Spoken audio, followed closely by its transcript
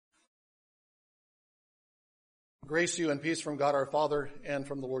Grace to you and peace from God our Father and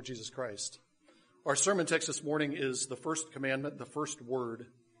from the Lord Jesus Christ. Our sermon text this morning is the first commandment, the first word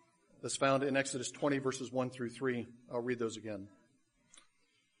that's found in Exodus 20, verses 1 through 3. I'll read those again.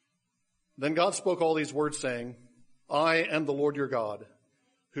 Then God spoke all these words, saying, I am the Lord your God,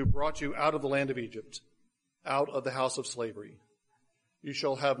 who brought you out of the land of Egypt, out of the house of slavery. You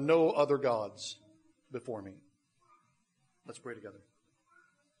shall have no other gods before me. Let's pray together.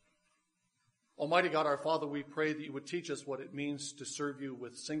 Almighty God, our Father, we pray that you would teach us what it means to serve you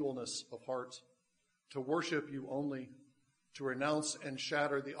with singleness of heart, to worship you only, to renounce and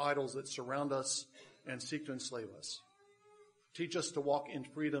shatter the idols that surround us and seek to enslave us. Teach us to walk in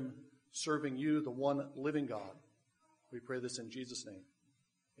freedom, serving you, the one living God. We pray this in Jesus' name.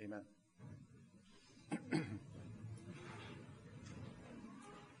 Amen.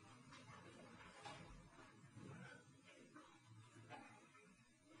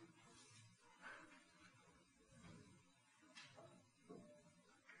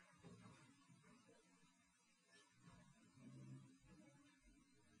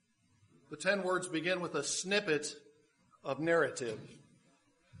 The 10 words begin with a snippet of narrative.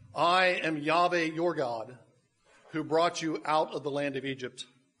 I am Yahweh your God, who brought you out of the land of Egypt,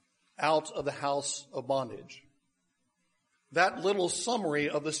 out of the house of bondage. That little summary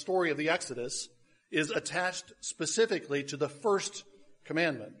of the story of the Exodus is attached specifically to the first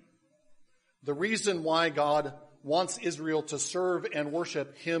commandment. The reason why God wants Israel to serve and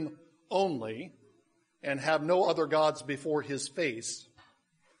worship him only and have no other gods before his face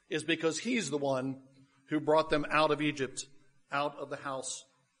is because he's the one who brought them out of Egypt, out of the house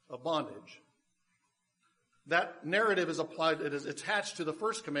of bondage. That narrative is applied, it is attached to the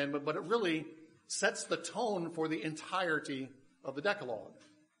first commandment, but it really sets the tone for the entirety of the Decalogue.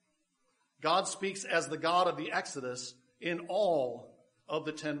 God speaks as the God of the Exodus in all of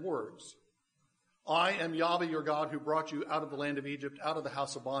the 10 words. I am Yahweh your God who brought you out of the land of Egypt, out of the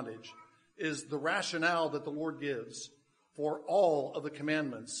house of bondage, is the rationale that the Lord gives for all of the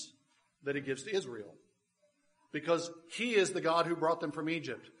commandments that he gives to Israel. Because he is the God who brought them from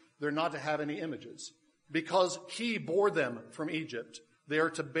Egypt, they're not to have any images. Because he bore them from Egypt, they are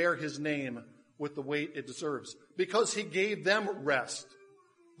to bear his name with the weight it deserves. Because he gave them rest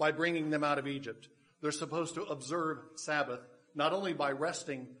by bringing them out of Egypt, they're supposed to observe Sabbath, not only by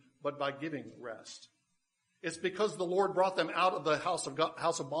resting, but by giving rest. It's because the Lord brought them out of the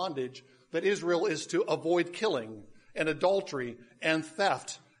house of bondage that Israel is to avoid killing and adultery and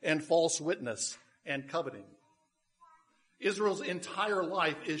theft and false witness and coveting. Israel's entire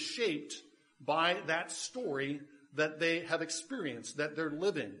life is shaped by that story that they have experienced, that they're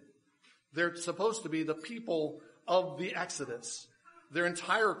living. They're supposed to be the people of the Exodus. Their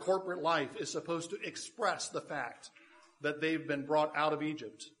entire corporate life is supposed to express the fact that they've been brought out of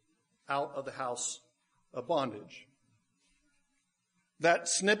Egypt, out of the house of bondage. That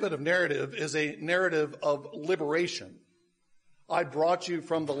snippet of narrative is a narrative of liberation. I brought you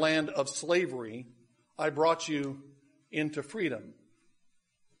from the land of slavery. I brought you into freedom.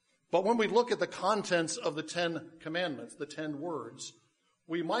 But when we look at the contents of the 10 commandments, the 10 words,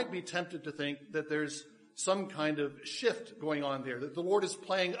 we might be tempted to think that there's some kind of shift going on there, that the Lord is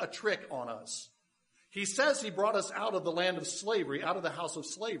playing a trick on us. He says he brought us out of the land of slavery, out of the house of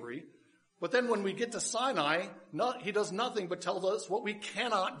slavery, but then when we get to Sinai, he does nothing but tell us what we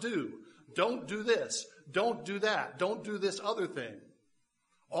cannot do. Don't do this. Don't do that. Don't do this other thing.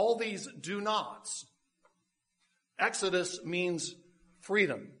 All these do nots. Exodus means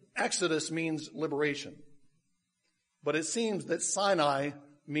freedom. Exodus means liberation. But it seems that Sinai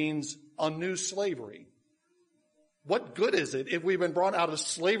means a new slavery. What good is it if we've been brought out of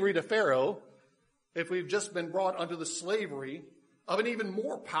slavery to Pharaoh, if we've just been brought under the slavery of an even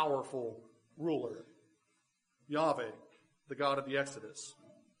more powerful ruler, Yahweh, the God of the Exodus?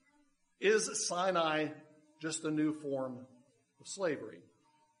 Is Sinai just a new form of slavery?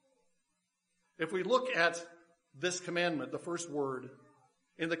 If we look at this commandment, the first word,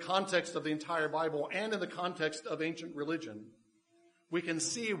 in the context of the entire Bible and in the context of ancient religion, we can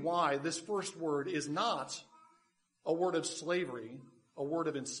see why this first word is not a word of slavery, a word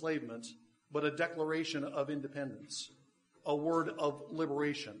of enslavement, but a declaration of independence, a word of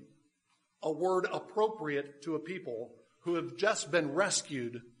liberation, a word appropriate to a people who have just been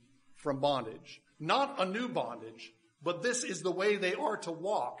rescued from bondage. Not a new bondage, but this is the way they are to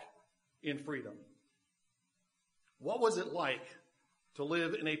walk in freedom. What was it like to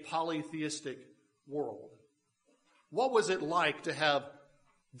live in a polytheistic world? What was it like to have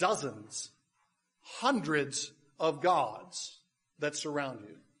dozens, hundreds of gods that surround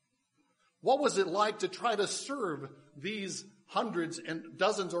you? What was it like to try to serve these hundreds and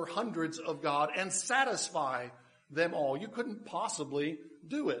dozens or hundreds of God and satisfy them all. You couldn't possibly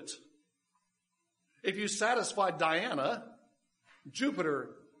do it. If you satisfy Diana, Jupiter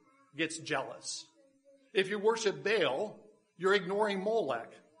gets jealous. If you worship Baal, you're ignoring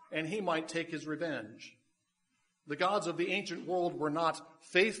Molech, and he might take his revenge. The gods of the ancient world were not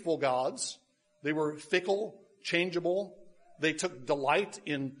faithful gods. They were fickle, changeable. They took delight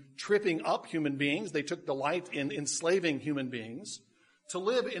in tripping up human beings. They took delight in enslaving human beings. To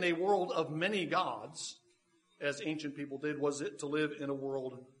live in a world of many gods, as ancient people did, was it to live in a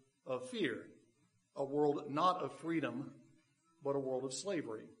world of fear, a world not of freedom, but a world of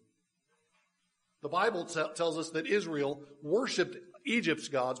slavery. The Bible tells us that Israel worshipped Egypt's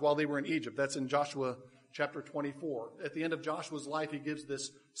gods while they were in Egypt. That's in Joshua chapter 24. At the end of Joshua's life, he gives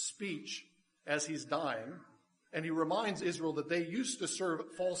this speech as he's dying, and he reminds Israel that they used to serve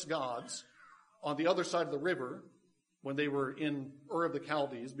false gods on the other side of the river when they were in Ur of the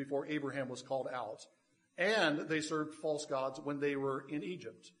Chaldees before Abraham was called out, and they served false gods when they were in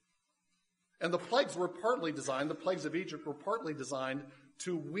Egypt. And the plagues of Egypt were partly designed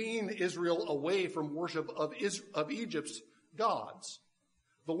to wean Israel away from worship of Egypt's gods.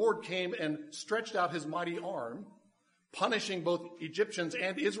 The Lord came and stretched out his mighty arm, punishing both Egyptians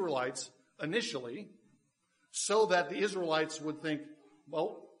and Israelites initially, so that the Israelites would think,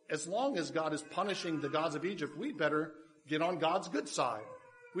 well, as long as God is punishing the gods of Egypt, we'd better get on God's good side.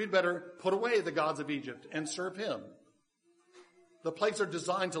 We'd better put away the gods of Egypt and serve him. The plagues are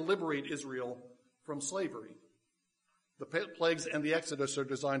designed to liberate Israel from slavery. The plagues and the Exodus are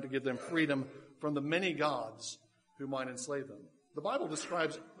designed to give them freedom from the many gods who might enslave them. The Bible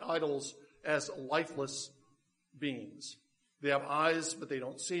describes idols as lifeless beings. They have eyes, but they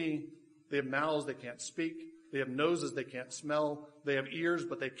don't see. They have mouths, they can't speak. They have noses, they can't smell. They have ears,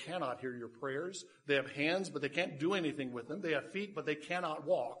 but they cannot hear your prayers. They have hands, but they can't do anything with them. They have feet, but they cannot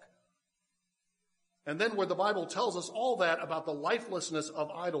walk. And then where the Bible tells us all that about the lifelessness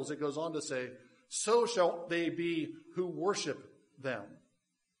of idols, it goes on to say, so shall they be who worship them.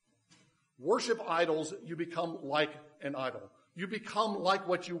 Worship idols, you become like an idol. You become like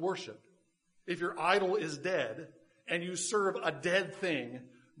what you worship. If your idol is dead and you serve a dead thing,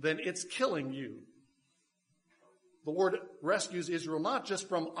 then it's killing you. The Lord rescues Israel not just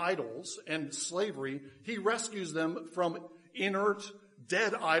from idols and slavery. He rescues them inert,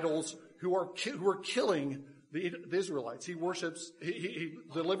 dead idols who are killing the Israelites. He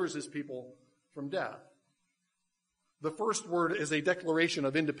delivers his people from death. The first word is a declaration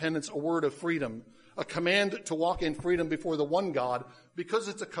of independence, a word of freedom, a command to walk in freedom before the one God, because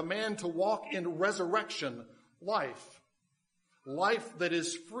it's a command to walk in resurrection life, life that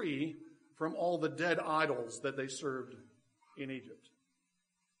is free from all the dead idols that they served in Egypt.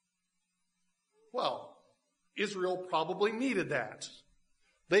 Well, Israel probably needed that.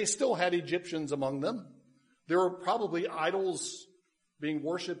 They still had Egyptians among them. There were probably idols being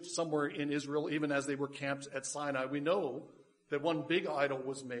worshipped somewhere in Israel, even as they were camped at Sinai. We know that one big idol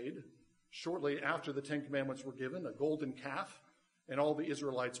was made shortly after the Ten Commandments were given, a golden calf, and all the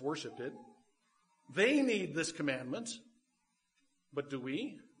Israelites worshipped it. They need this commandment, but do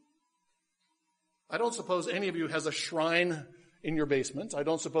we? I don't suppose any of you has a shrine in your basement. I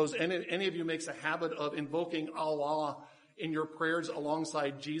don't suppose any of you makes a habit of invoking Allah in your prayers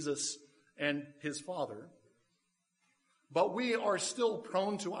alongside Jesus and his Father. But we are still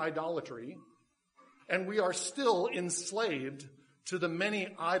prone to idolatry, and we are still enslaved to the many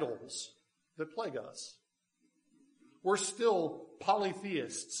idols that plague us. We're still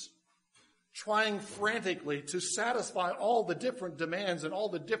polytheists, trying frantically to satisfy all the different demands and all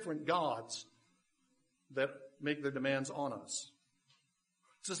the different gods that make their demands on us.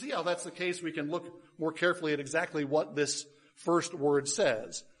 To see how that's the case, we can look more carefully at exactly what this first word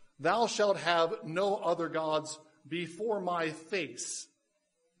says. Thou shalt have no other gods before my face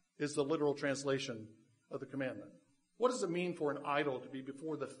is the literal translation of the commandment. What does it mean for an idol to be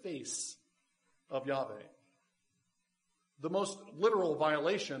before the face of Yahweh? The most literal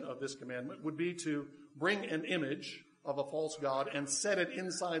violation of this commandment would be to bring an image of a false god and set it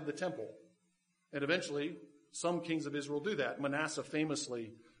inside the temple. And eventually, some kings of Israel do that. Manasseh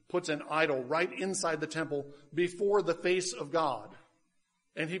famously puts an idol right inside the temple before the face of God.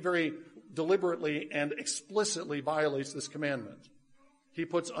 And he very deliberately and explicitly violates this commandment. He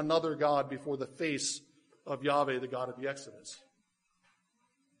puts another god before the face of Yahweh, the God of the Exodus.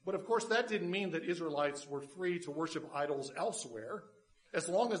 But of course, that didn't mean that Israelites were free to worship idols elsewhere. As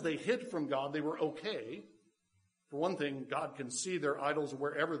long as they hid from God, they were okay. For one thing, God can see their idols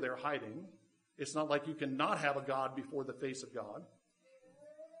wherever they're hiding. It's not like you can not have a God before the face of God.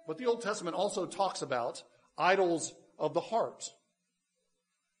 But the Old Testament also talks about idols of the heart.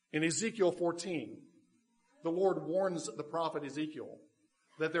 In Ezekiel 14, the Lord warns the prophet Ezekiel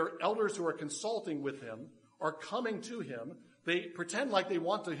that their elders who are consulting with him are coming to him. They pretend like they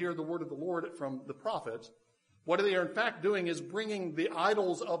want to hear the word of the Lord from the prophet. What they are in fact doing is bringing the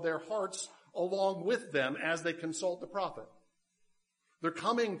idols of their hearts along with them as they consult the prophet. They're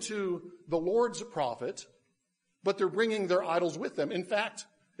coming to the Lord's prophet, but they're bringing their idols with them. In fact,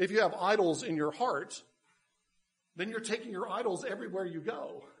 if you have idols in your heart, then you're taking your idols everywhere you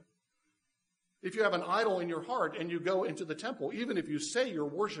go. If you have an idol in your heart and you go into the temple, even if you say you're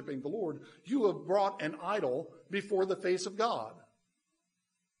worshiping the Lord, you have brought an idol before the face of God.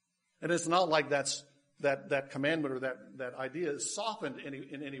 And it's not like that commandment or that idea is softened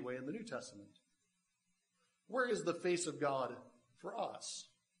in any way in the New Testament. Where is the face of God for us?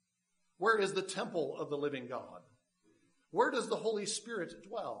 Where is the temple of the living God? Where does the Holy Spirit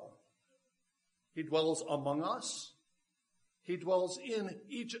dwell? He dwells among us. He dwells in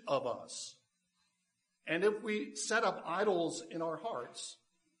each of us. And if we set up idols in our hearts,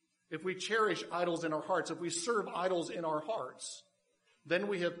 if we cherish idols in our hearts, if we serve idols in our hearts, then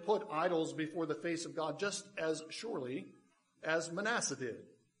we have put idols before the face of God just as surely as Manasseh did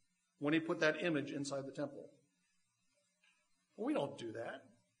when he put that image inside the temple. Well, we don't do that,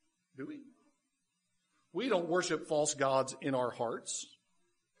 do we? We don't worship false gods in our hearts.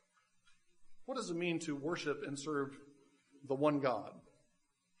 What does it mean to worship and serve the one God?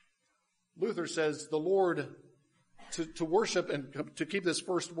 Luther says the Lord, to worship and to keep this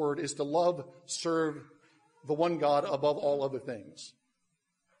first word is to love, serve the one God above all other things.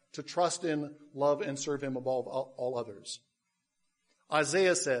 To trust in, love, and serve him above all others.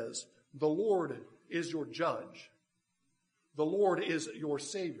 Isaiah says, the Lord is your judge. The Lord is your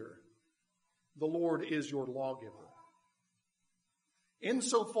Savior. The Lord is your lawgiver.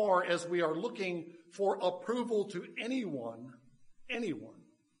 Insofar as we are looking for approval to anyone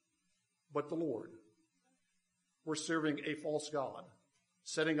but the Lord, we're serving a false god,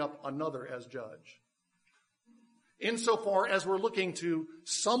 setting up another as judge. Insofar as we're looking to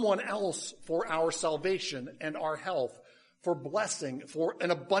someone else for our salvation and our health, for blessing, for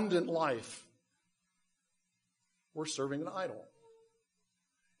an abundant life, we're serving an idol.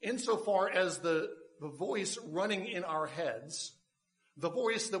 Insofar as the voice running in our heads, the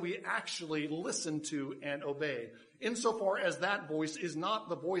voice that we actually listen to and obey, insofar as that voice is not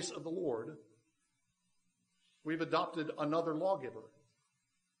the voice of the Lord, we've adopted another lawgiver.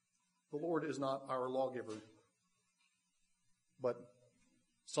 The Lord is not our lawgiver, but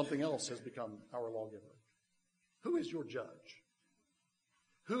something else has become our lawgiver. Who is your judge?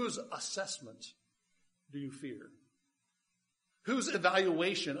 Whose assessment do you fear? Whose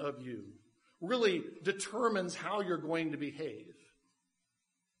evaluation of you really determines how you're going to behave?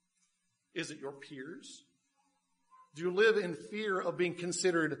 Is it your peers? Do you live in fear of being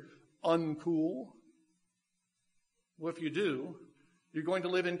considered uncool? Well, if you do, you're going to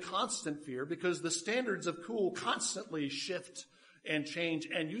live in constant fear because the standards of cool constantly shift and change,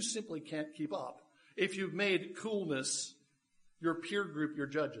 and you simply can't keep up. If you've made coolness your peer group, your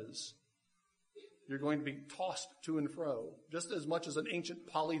judges, you're going to be tossed to and fro, just as much as an ancient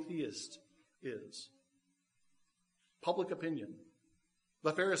polytheist is. Public opinion.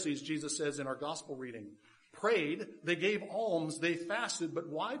 The Pharisees, Jesus says in our gospel reading, prayed, they gave alms, they fasted, but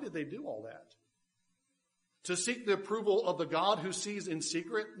why did they do all that? To seek the approval of the God who sees in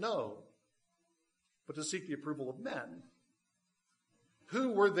secret? No. But to seek the approval of men.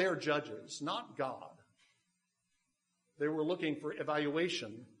 Who were their judges? Not God. They were looking for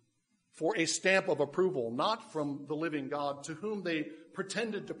evaluation, for a stamp of approval, not from the living God to whom they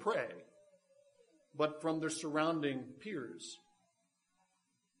pretended to pray, but from their surrounding peers.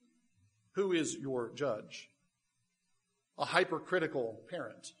 Who is your judge? A hypercritical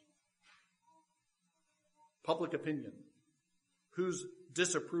parent. Public opinion. Whose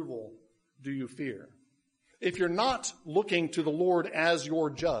disapproval do you fear? If you're not looking to the Lord as your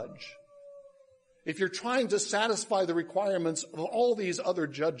judge, if you're trying to satisfy the requirements of all these other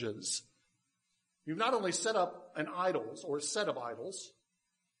judges, you've not only set up an idols or a set of idols,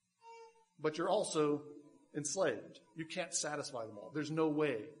 but you're also enslaved. You can't satisfy them all. There's no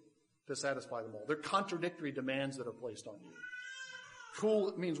way to satisfy them all. They're contradictory demands that are placed on you.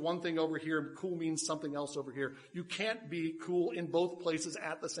 Cool means one thing over here, cool means something else over here. You can't be cool in both places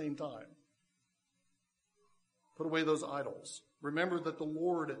at the same time. Put away those idols. Remember that the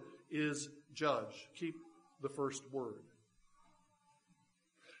Lord is judge. Keep the first word.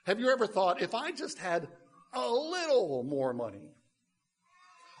 Have you ever thought, if I just had a little more money,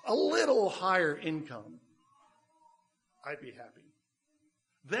 a little higher income, I'd be happy.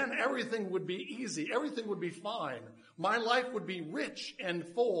 Then everything would be easy. Everything would be fine. My life would be rich and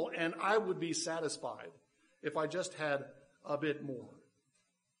full, and I would be satisfied. if I just had a bit more?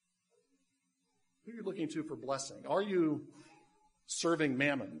 Who are you looking to for blessing? Are you serving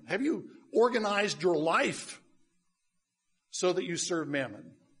mammon? Have you organized your life so that you serve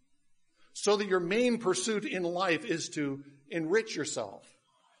mammon? So that your main pursuit in life is to enrich yourself.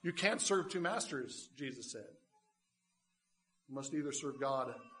 You can't serve two masters, Jesus said. You must either serve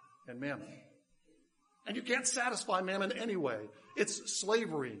God and mammon. And you can't satisfy mammon anyway. It's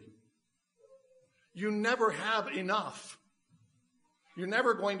slavery. You never have enough. You're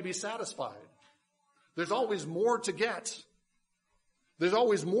never going to be satisfied. There's always more to get. There's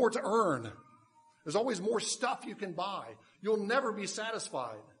always more to earn. There's always more stuff you can buy. You'll never be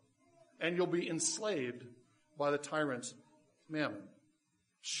satisfied. And you'll be enslaved by the tyrant mammon.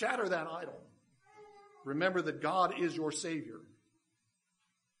 Shatter that idol. Remember that God is your Savior.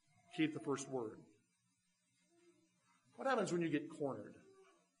 Keep the first word. What happens when you get cornered?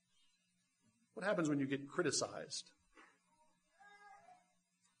 What happens when you get criticized?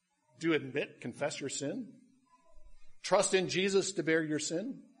 Do you admit, confess your sin? Trust in Jesus to bear your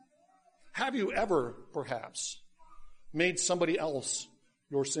sin? Have you ever, perhaps, made somebody else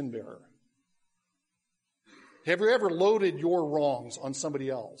your sin bearer? Have you ever loaded your wrongs on somebody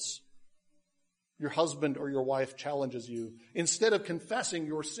else? Your husband or your wife challenges you. Instead of confessing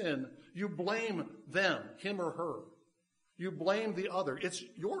your sin, you blame them, him or her. You blame the other. It's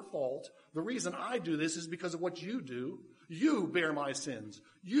your fault. The reason I do this is because of what you do. You bear my sins.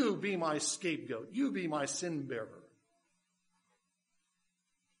 You be my scapegoat. You be my sin bearer.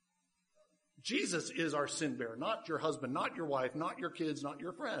 Jesus is our sin bearer, not your husband, not your wife, not your kids, not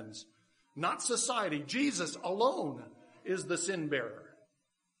your friends, not society. Jesus alone is the sin bearer.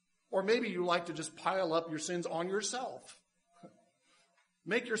 Or maybe you like to just pile up your sins on yourself.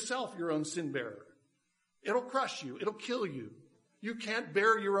 Make yourself your own sin bearer. It'll crush you. It'll kill you. You can't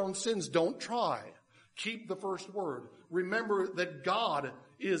bear your own sins. Don't try. Keep the first word. Remember that God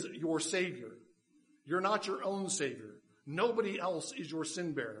is your Savior. You're not your own Savior. Nobody else is your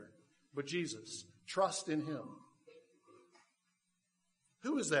sin bearer but Jesus. Trust in him.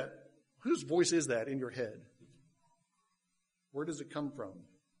 Who is that? Whose voice is that in your head? Where does it come from?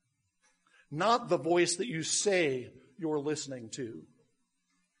 Not the voice that you say you're listening to.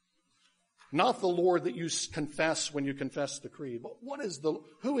 Not the Lord that you confess when you confess the creed. But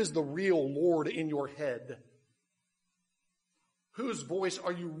who is the real Lord in your head? Whose voice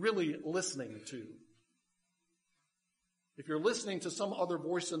are you really listening to? If you're listening to some other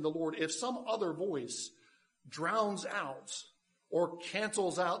voice than the Lord, if some other voice drowns out or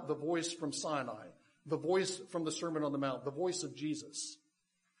cancels out the voice from Sinai, the voice from the Sermon on the Mount, the voice of Jesus,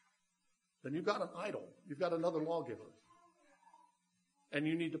 then you've got an idol. You've got another lawgiver. And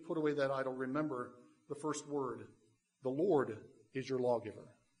you need to put away that idol. Remember the first word. The Lord is your lawgiver.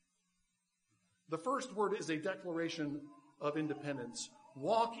 The first word is a declaration of independence.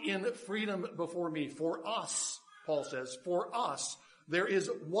 Walk in freedom before me. For us, Paul says, for us, there is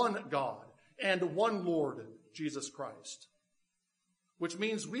one God and one Lord, Jesus Christ. Which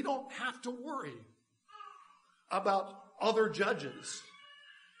means we don't have to worry about other judges.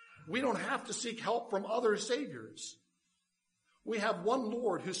 We don't have to seek help from other saviors. We have one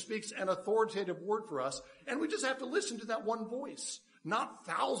Lord who speaks an authoritative word for us, and we just have to listen to that one voice, not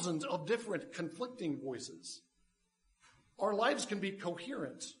thousands of different conflicting voices. Our lives can be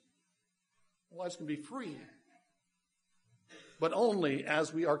coherent. Our lives can be free. But only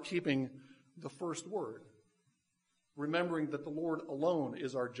as we are keeping the first word, remembering that the Lord alone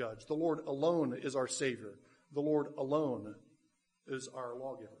is our judge. The Lord alone is our Savior. The Lord alone is our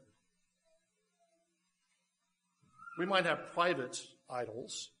lawgiver. We might have private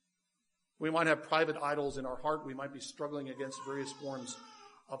idols. We might have private idols in our heart. We might be struggling against various forms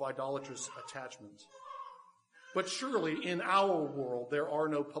of idolatrous attachment. But surely in our world, there are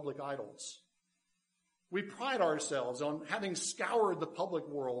no public idols. We pride ourselves on having scoured the public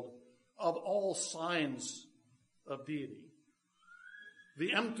world of all signs of deity.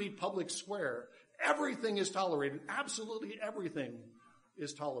 The empty public square, everything is tolerated. Absolutely everything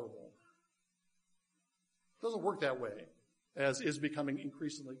is tolerable. It doesn't work that way, as is becoming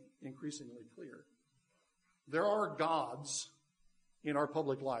increasingly clear. There are gods in our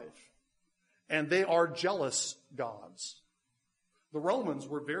public life, and they are jealous gods. The Romans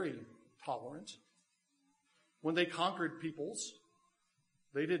were very tolerant. When they conquered peoples,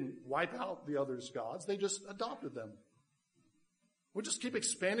 they didn't wipe out the other's gods. They just adopted them. We'll just keep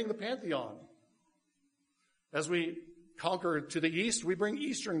expanding the pantheon. As we conquer to the east, we bring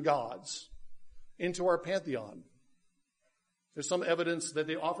Eastern gods into our pantheon. There's some evidence that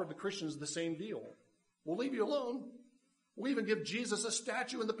they offered the Christians the same deal. We'll leave you alone. We'll even give Jesus a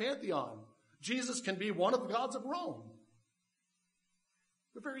statue in the pantheon. Jesus can be one of the gods of Rome.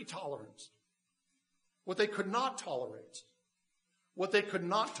 They're very tolerant. What they could not tolerate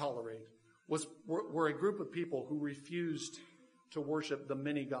were a group of people who refused to worship the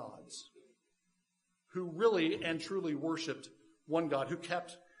many gods, who really and truly worshiped one God, who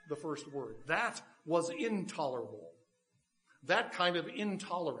kept the first word. That was intolerable. That kind of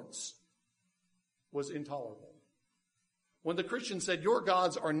intolerance was intolerable. When the Christians said, your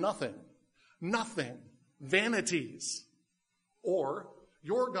gods are nothing, vanities, or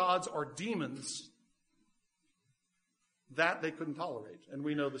your gods are demons, that they couldn't tolerate. And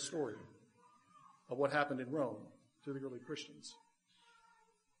we know the story of what happened in Rome to the early Christians.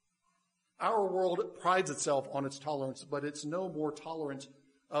 Our world prides itself on its tolerance, but it's no more tolerant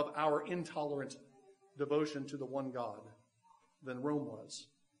of our intolerant devotion to the one God than Rome was.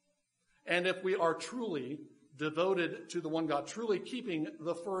 And if we are truly devoted to the one God, truly keeping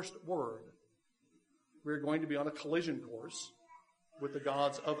the first word, we're going to be on a collision course with the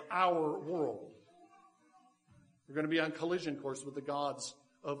gods of our world. We're going to be on collision course with the gods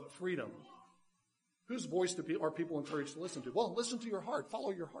of freedom. Whose voice are people encouraged to listen to? Well, listen to your heart.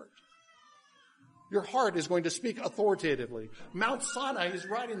 Follow your heart. Your heart is going to speak authoritatively. Mount Sinai is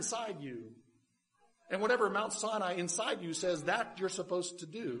right inside you. And whatever Mount Sinai inside you says, that you're supposed to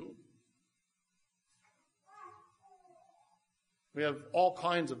do. We have all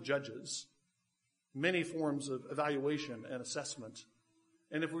kinds of judges, many forms of evaluation and assessment.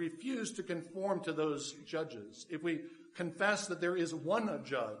 And if we refuse to conform to those judges, if we confess that there is one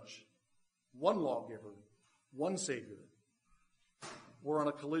judge, one lawgiver, one Savior, we're on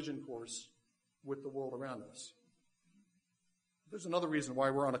a collision course with the world around us. There's another reason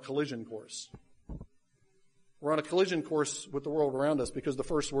why we're on a collision course. We're on a collision course with the world around us because the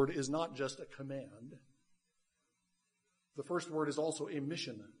first word is not just a command. The first word is also a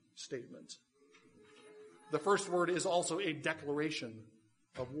mission statement. The first word is also a declaration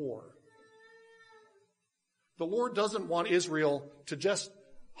of war. The Lord doesn't want Israel to just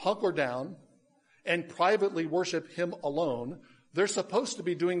hunker down and privately worship him alone. They're supposed to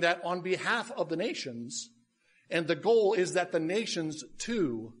be doing that on behalf of the nations. And the goal is that the nations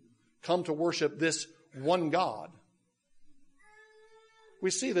too come to worship this one God.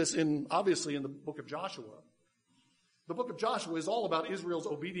 We see this obviously in the book of Joshua. The book of Joshua is all about Israel's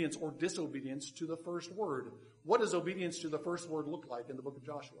obedience or disobedience to the first word. What does obedience to the first word look like in the book of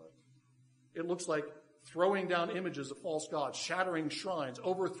Joshua? It looks like throwing down images of false gods, shattering shrines,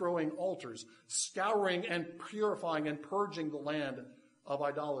 overthrowing altars, scouring and purifying and purging the land of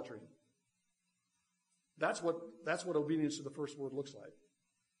idolatry. That's what obedience to the first word looks like.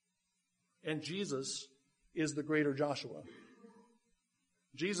 And Jesus is the greater Joshua.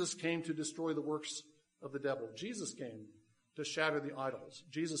 Jesus came to destroy the works of the devil. Jesus came to shatter the idols.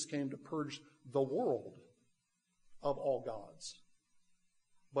 Jesus came to purge the world of all gods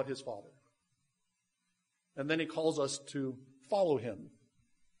but his Father. And then he calls us to follow him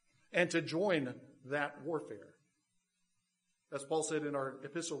and to join that warfare. As Paul said in our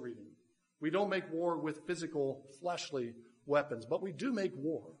epistle reading, we don't make war with physical, fleshly weapons, but we do make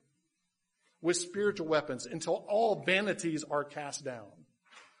war with spiritual weapons until all vanities are cast down,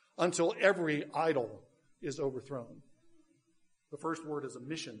 until every idol is overthrown. The first word is a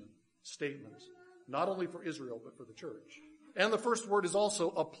mission statement, not only for Israel, but for the church. And the first word is also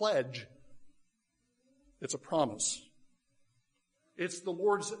a pledge. It's a promise. It's the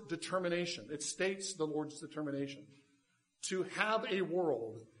Lord's determination. It states the Lord's determination to have a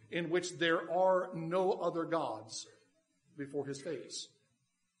world in which there are no other gods before his face.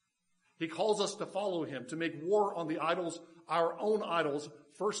 He calls us to follow him, to make war on the idols, our own idols,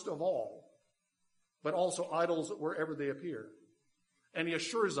 first of all, but also idols wherever they appear. And he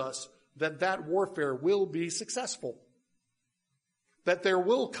assures us that that warfare will be successful, that there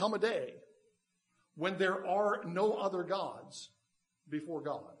will come a day when there are no other gods before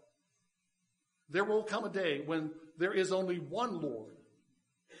God. There will come a day when there is only one Lord,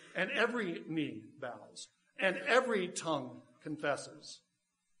 and every knee bows, and every tongue confesses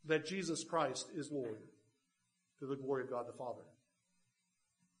that Jesus Christ is Lord, to the glory of God the Father.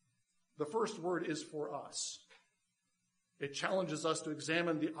 The first word is for us. It challenges us to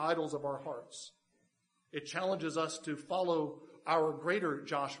examine the idols of our hearts. It challenges us to follow our greater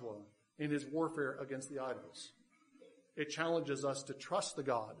Joshua in his warfare against the idols. It challenges us to trust the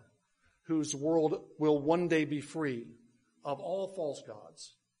God whose world will one day be free of all false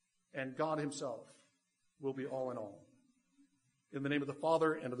gods, and God himself will be all in all. In the name of the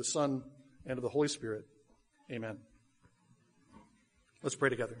Father, and of the Son, and of the Holy Spirit, amen. Let's pray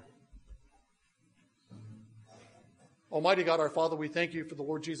together. Almighty God, our Father, we thank you for the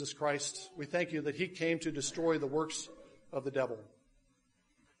Lord Jesus Christ. We thank you that he came to destroy the works of the devil.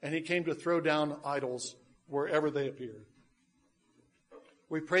 And he came to throw down idols wherever they appeared.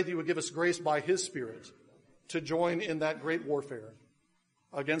 We pray that you would give us grace by his Spirit to join in that great warfare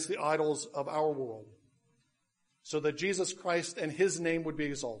against the idols of our world, so that Jesus Christ and his name would be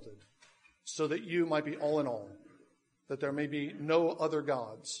exalted, so that you might be all in all, that there may be no other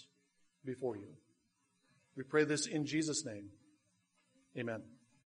gods before you. We pray this in Jesus' name. Amen.